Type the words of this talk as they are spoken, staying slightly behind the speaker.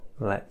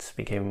let's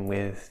begin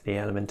with the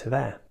element of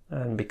air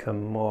and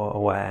become more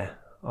aware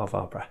of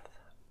our breath.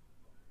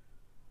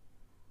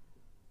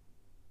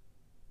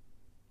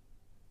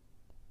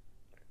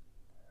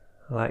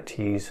 I like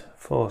to use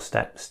 4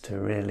 steps to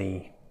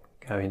really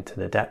go into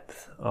the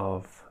depth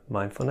of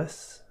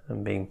mindfulness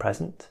and being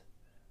present.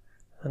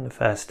 And the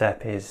first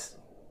step is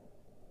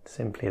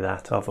simply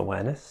that of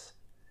awareness.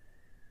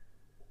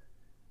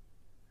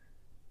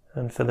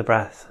 And for the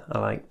breath, I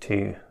like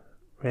to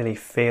really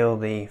feel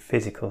the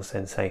physical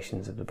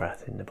sensations of the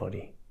breath in the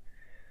body.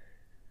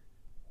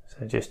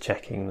 So just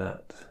checking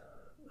that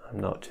I'm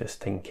not just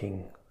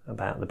thinking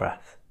about the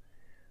breath,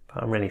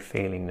 but I'm really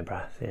feeling the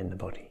breath in the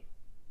body.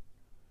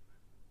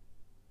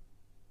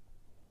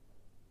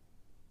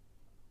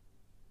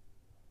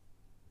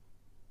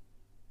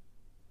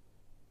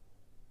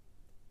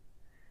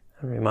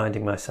 And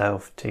reminding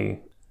myself to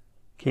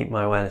keep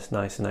my awareness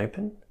nice and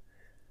open.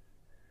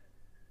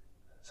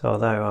 So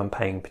although I'm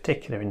paying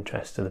particular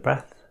interest to the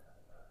breath,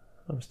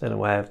 I'm still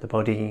aware of the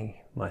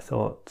body, my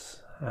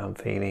thoughts, how I'm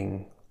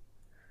feeling,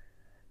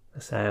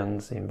 the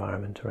sounds, the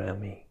environment around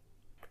me.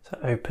 So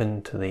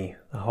open to the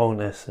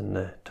wholeness and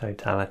the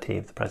totality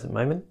of the present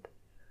moment,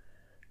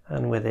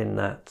 and within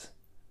that,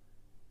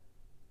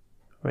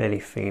 really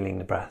feeling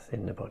the breath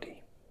in the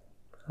body,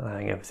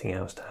 allowing everything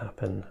else to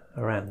happen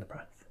around the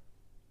breath.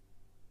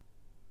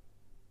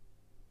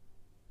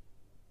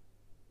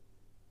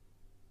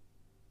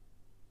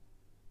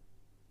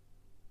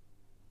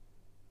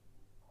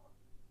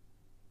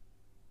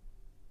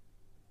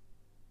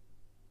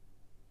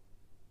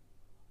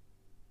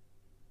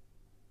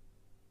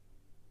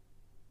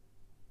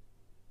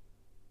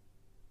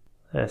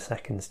 The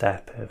second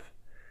step of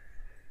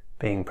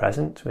being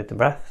present with the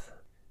breath.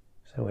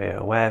 So we're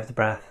aware of the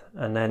breath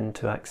and then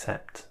to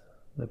accept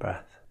the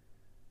breath.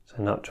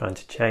 So not trying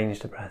to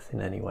change the breath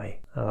in any way,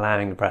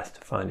 allowing the breath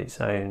to find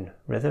its own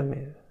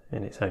rhythm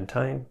in its own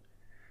time,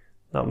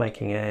 not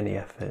making any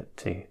effort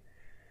to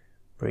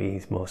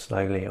breathe more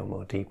slowly or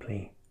more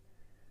deeply,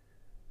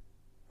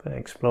 but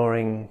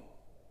exploring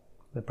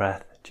the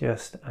breath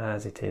just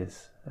as it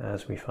is,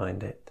 as we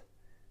find it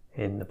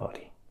in the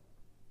body.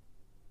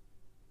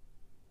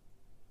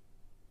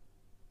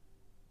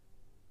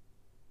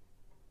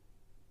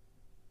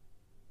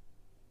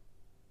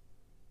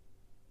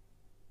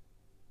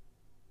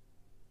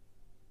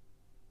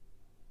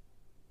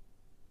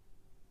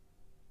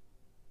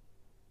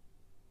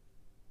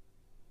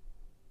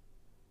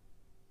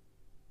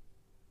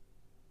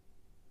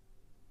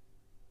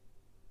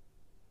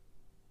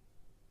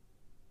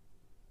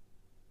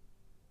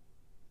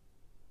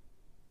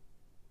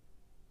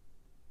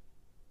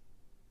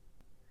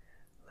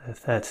 The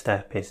third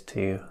step is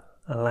to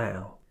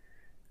allow.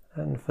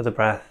 And for the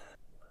breath,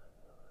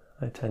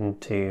 I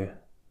tend to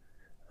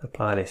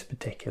apply this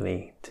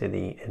particularly to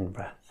the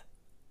in-breath.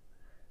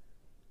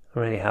 I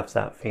really have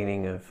that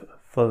feeling of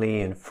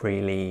fully and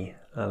freely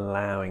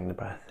allowing the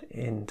breath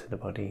into the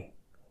body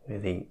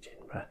with each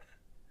in-breath.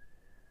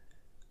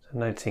 So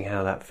noticing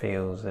how that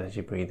feels as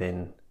you breathe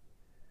in.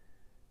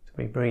 To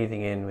be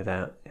breathing in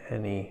without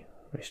any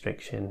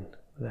restriction,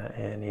 without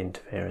any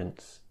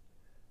interference.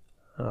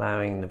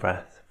 Allowing the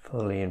breath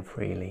fully and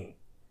freely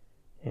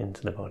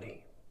into the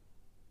body.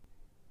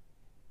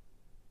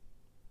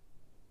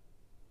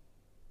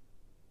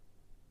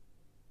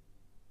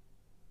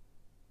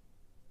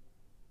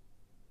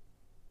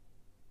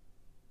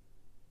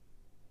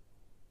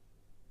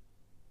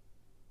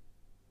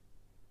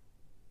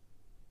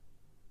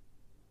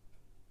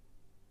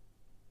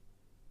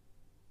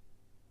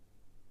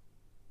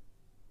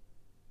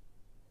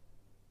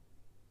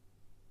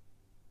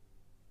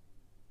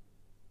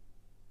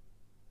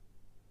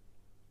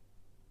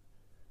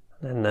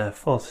 Then the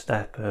fourth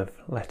step of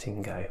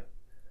letting go,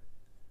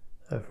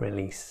 of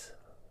release,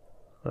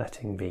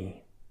 letting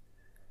be.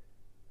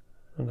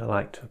 And I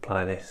like to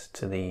apply this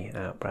to the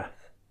out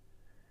breath.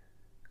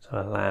 So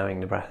allowing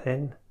the breath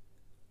in,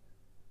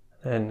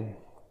 then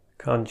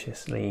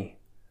consciously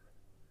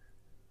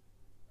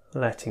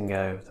letting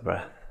go of the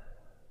breath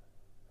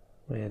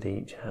with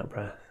each out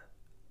breath,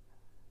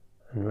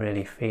 and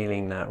really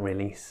feeling that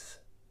release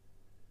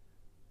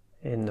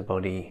in the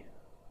body.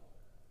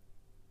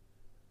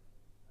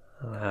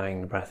 Allowing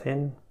the breath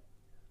in,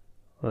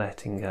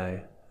 letting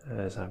go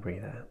as I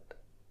breathe out.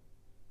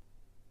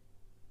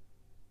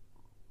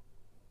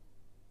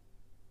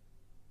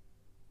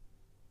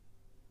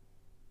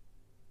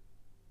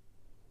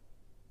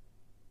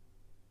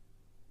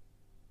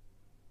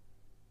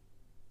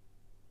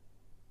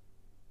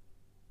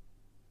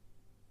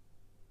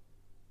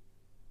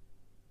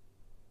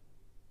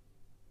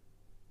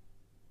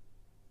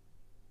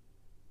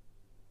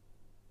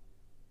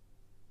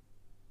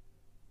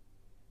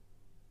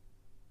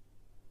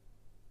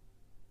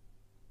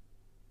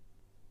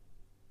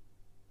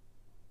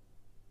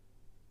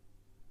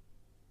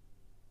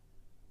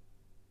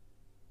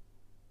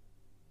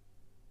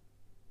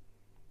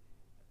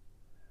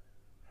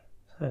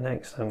 So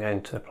next I'm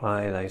going to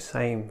apply those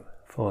same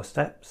 4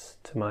 steps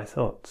to my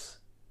thoughts.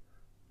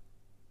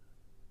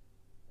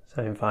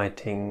 So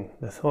inviting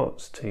the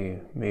thoughts to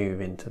move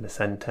into the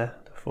centre,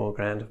 the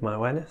foreground of my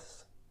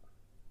awareness.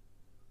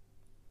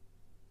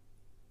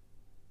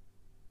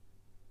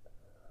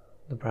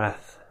 The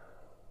breath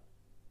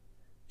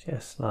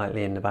just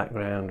slightly in the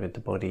background with the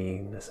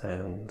body, the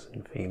sounds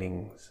and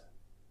feelings.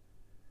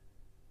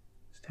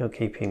 Still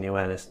keeping the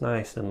awareness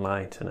nice and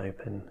light and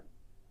open.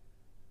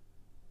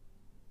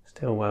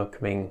 Still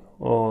welcoming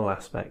all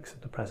aspects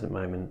of the present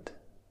moment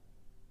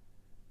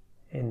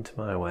into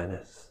my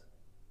awareness.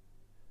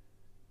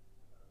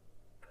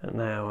 But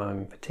now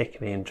I'm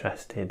particularly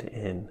interested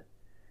in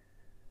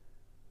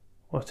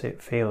what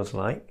it feels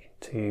like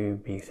to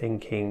be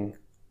thinking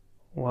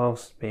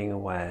whilst being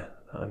aware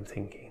that I'm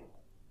thinking.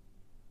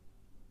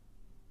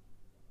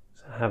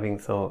 So having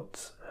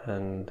thoughts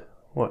and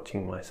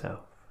watching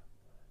myself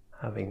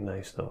having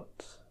those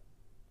thoughts.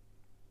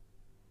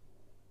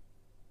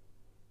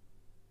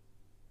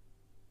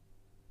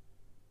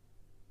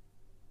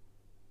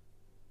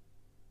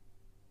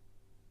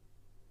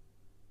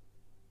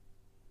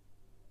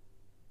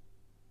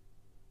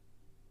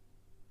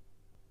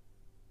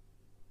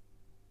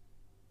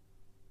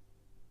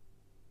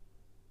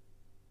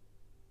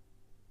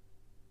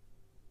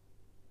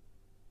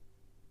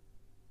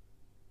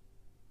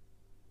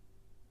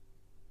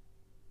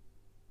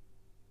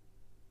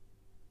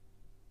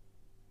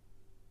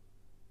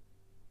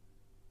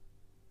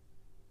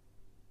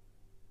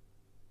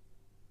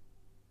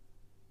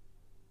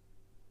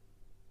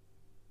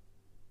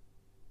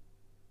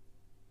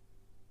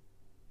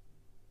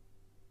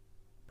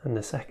 And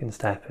the second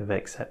step of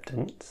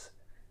acceptance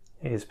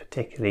is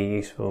particularly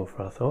useful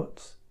for our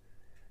thoughts.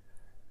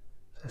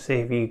 So see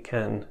if you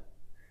can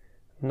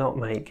not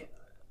make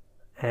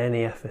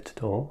any effort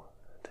at all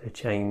to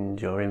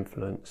change or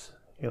influence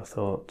your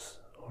thoughts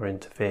or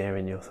interfere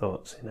in your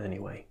thoughts in any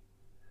way.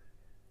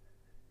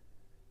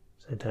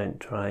 So don't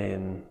try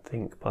and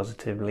think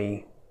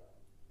positively,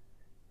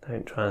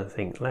 don't try and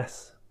think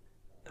less,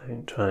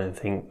 don't try and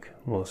think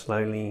more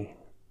slowly,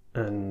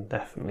 and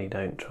definitely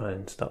don't try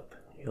and stop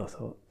your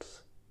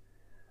thoughts.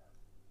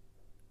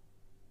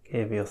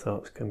 Give your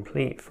thoughts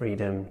complete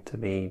freedom to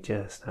be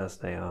just as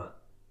they are.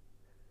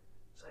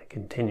 So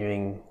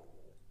continuing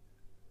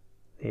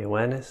the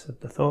awareness of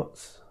the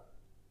thoughts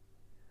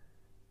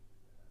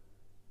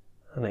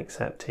and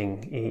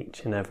accepting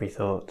each and every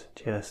thought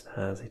just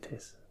as it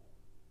is.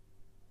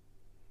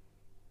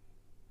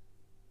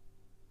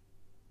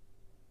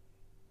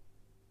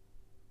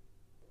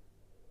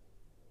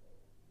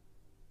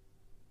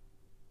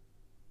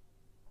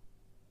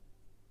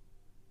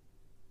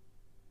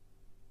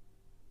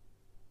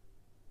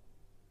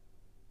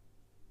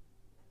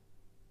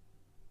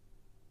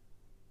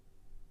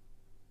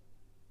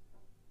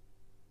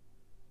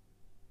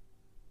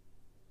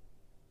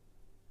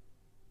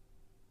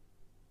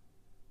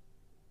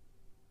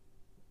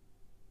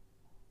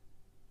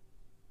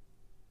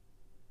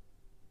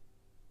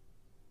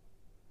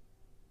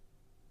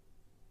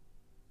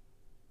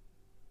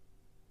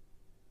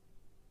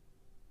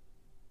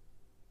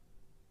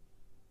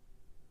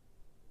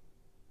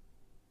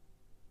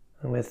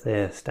 And with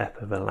the step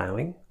of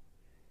allowing,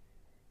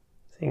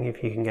 seeing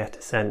if you can get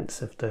a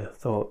sense of the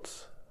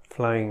thoughts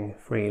flowing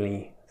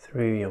freely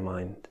through your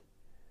mind,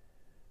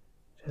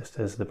 just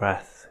as the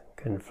breath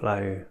can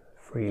flow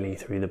freely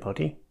through the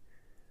body,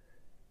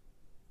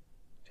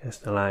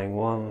 just allowing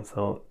one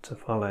thought to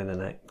follow the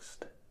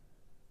next.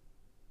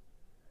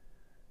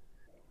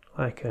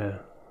 Like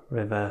a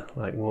river,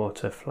 like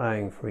water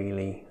flowing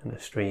freely in a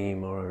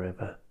stream or a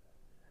river,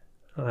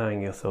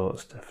 allowing your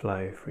thoughts to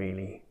flow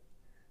freely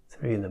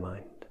through the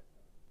mind.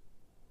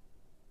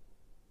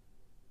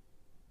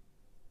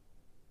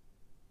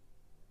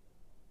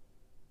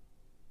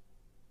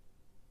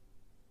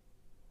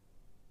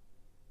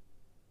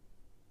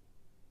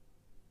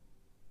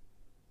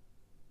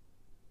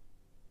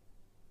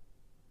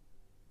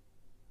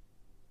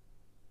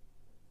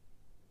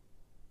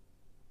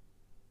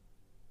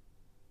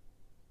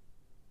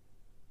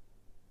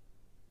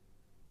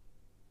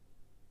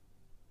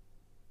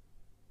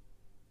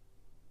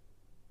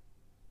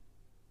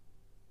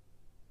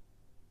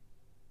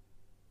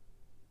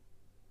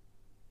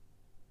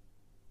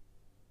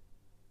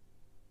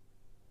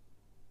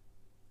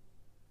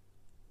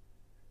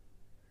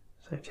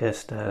 So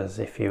just as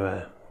if you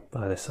were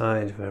by the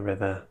side of a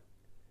river,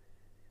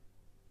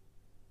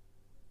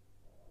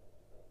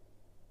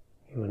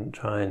 you wouldn't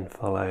try and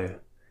follow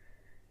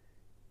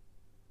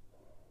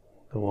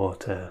the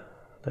water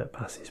that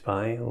passes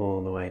by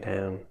all the way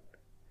down.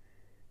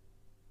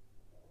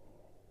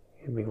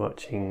 You'd be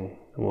watching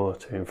the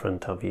water in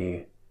front of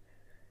you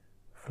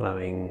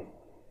flowing,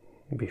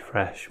 be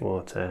fresh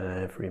water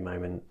every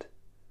moment.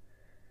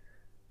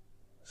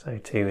 So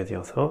too with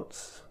your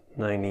thoughts,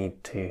 no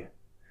need to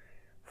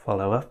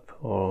follow up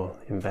or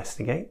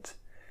investigate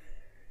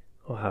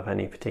or have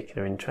any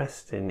particular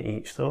interest in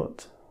each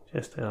thought,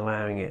 just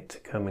allowing it to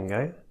come and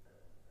go.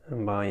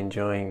 And by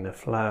enjoying the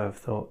flow of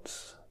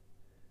thoughts,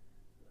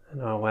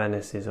 and our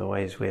awareness is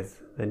always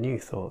with the new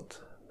thought,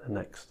 the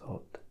next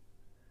thought,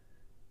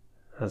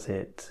 as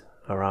it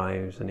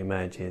arrives and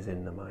emerges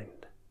in the mind.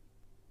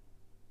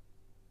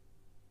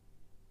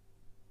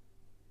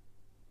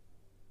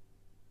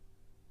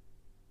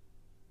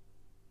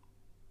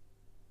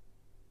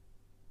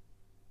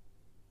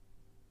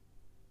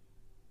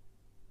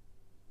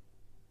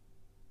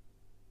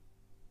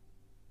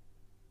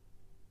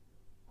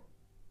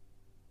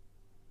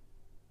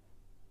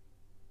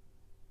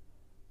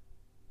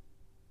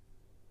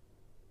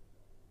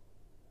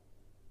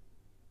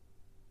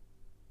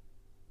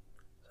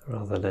 So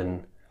rather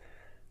than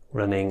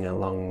running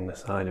along the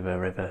side of a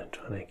river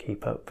trying to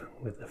keep up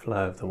with the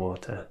flow of the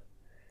water,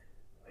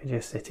 we're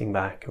just sitting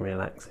back and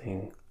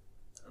relaxing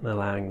and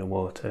allowing the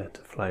water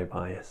to flow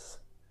by us.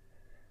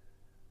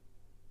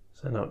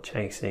 So not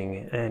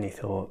chasing any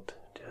thought,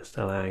 just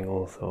allowing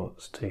all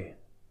thoughts to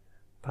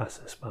pass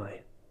us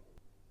by.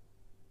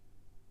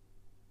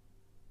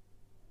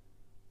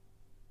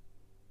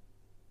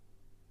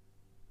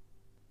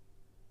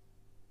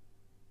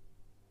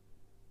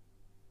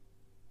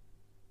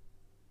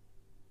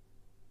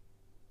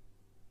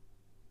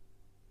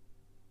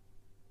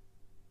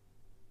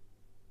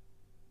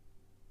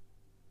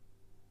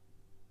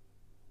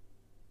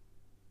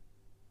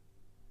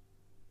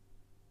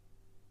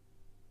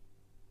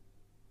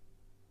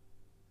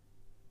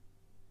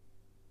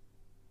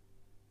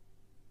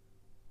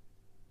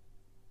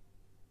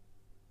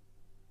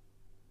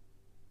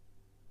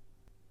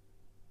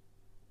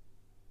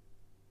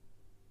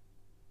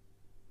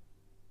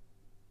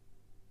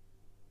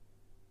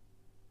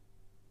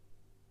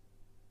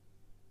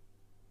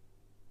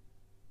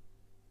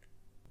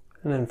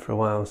 And then for a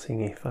while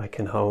seeing if I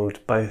can hold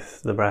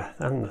both the breath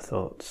and the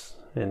thoughts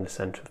in the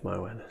centre of my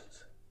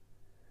awareness.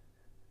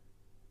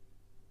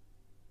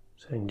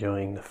 So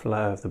enjoying the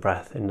flow of the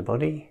breath in the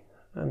body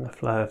and the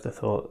flow of the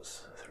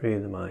thoughts through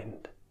the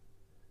mind,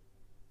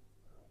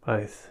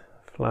 both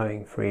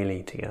flowing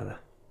freely together.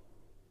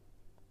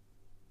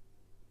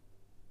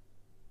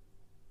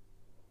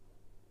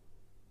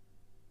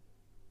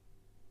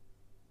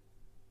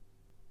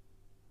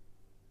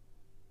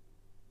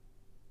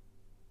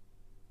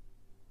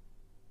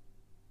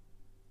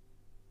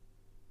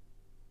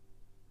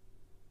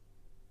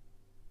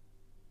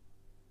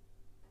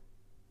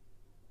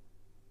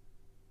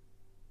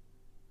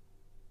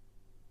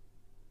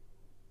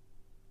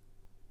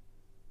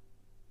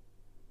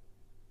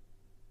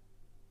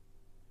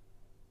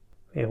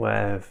 Be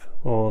aware of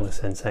all the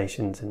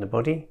sensations in the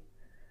body.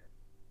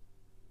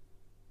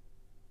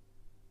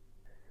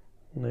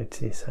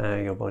 Notice how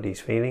your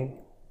body's feeling.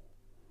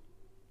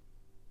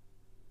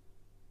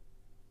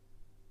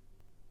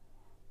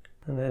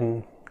 And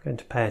then I'm going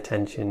to pay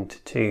attention to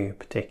two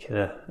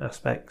particular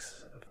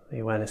aspects of the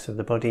awareness of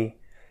the body.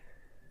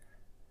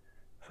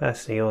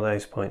 Firstly, all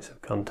those points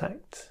of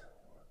contact.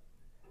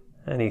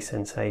 Any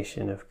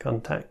sensation of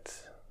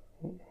contact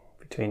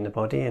between the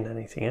body and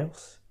anything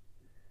else.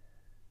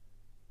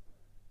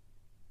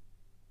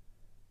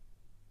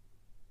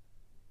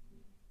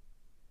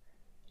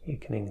 You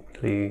can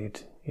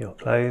include your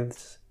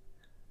clothes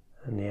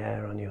and the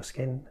air on your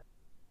skin.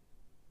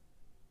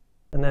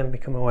 And then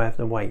become aware of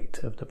the weight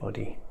of the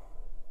body.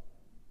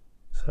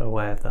 So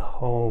aware of the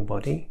whole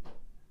body.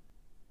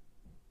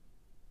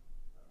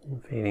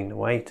 And feeling the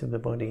weight of the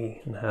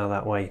body and how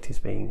that weight is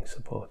being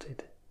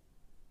supported.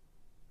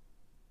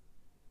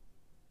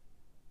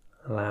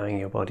 Allowing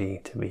your body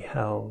to be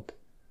held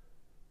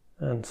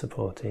and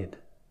supported.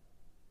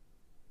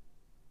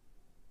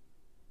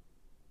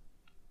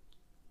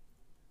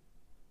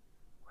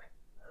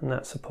 And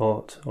that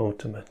support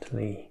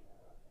ultimately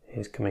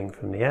is coming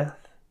from the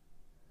earth,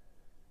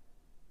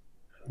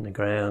 from the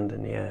ground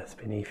and the earth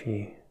beneath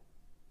you.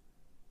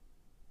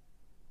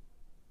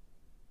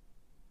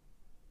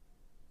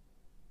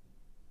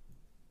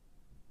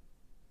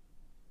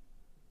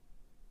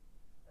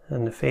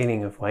 And the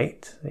feeling of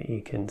weight that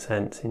you can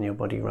sense in your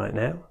body right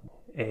now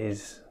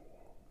is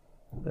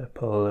the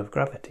pull of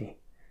gravity.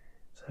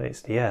 So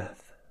it's the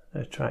earth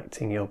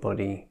attracting your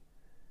body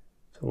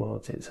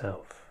towards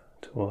itself,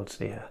 towards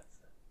the earth.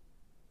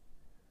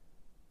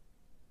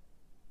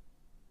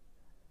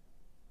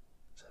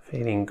 So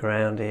feeling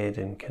grounded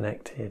and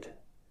connected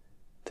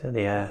to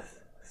the earth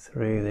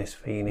through this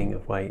feeling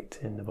of weight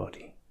in the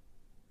body.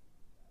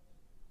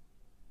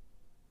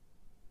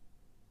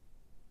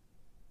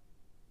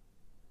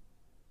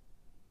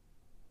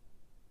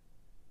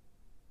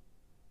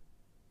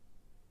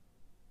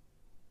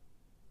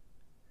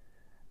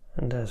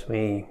 And as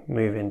we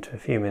move into a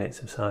few minutes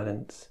of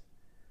silence,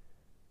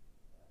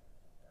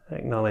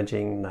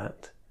 acknowledging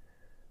that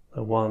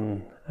the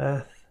one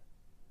earth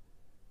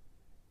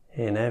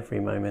in every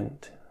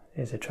moment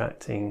is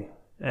attracting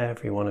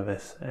every one of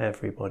us,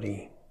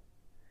 everybody,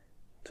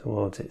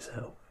 towards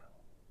itself.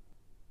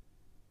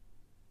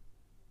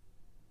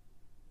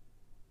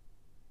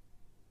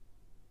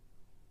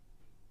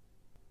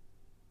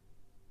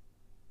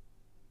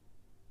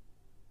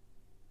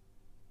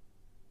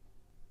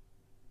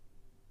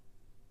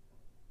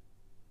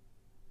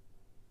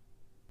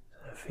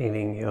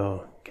 Feeling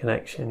your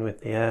connection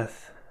with the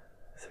earth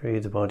through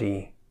the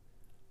body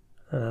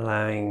and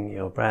allowing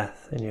your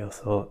breath and your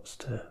thoughts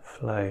to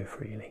flow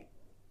freely.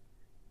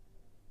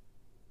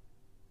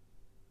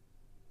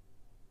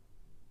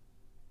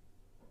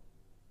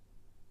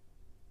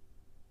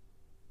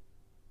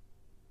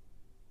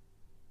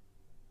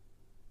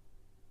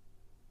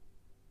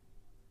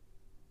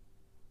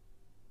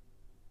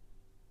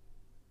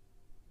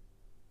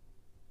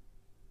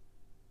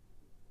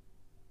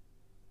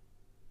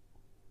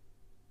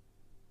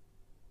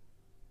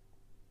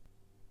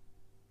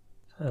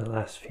 So the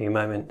last few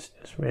moments,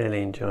 just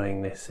really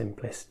enjoying this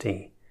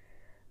simplicity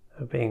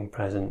of being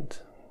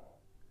present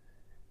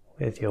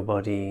with your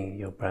body,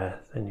 your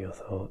breath and your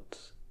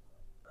thoughts,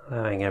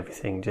 allowing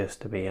everything just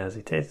to be as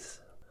it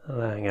is,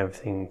 allowing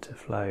everything to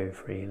flow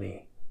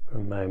freely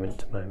from moment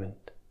to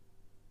moment.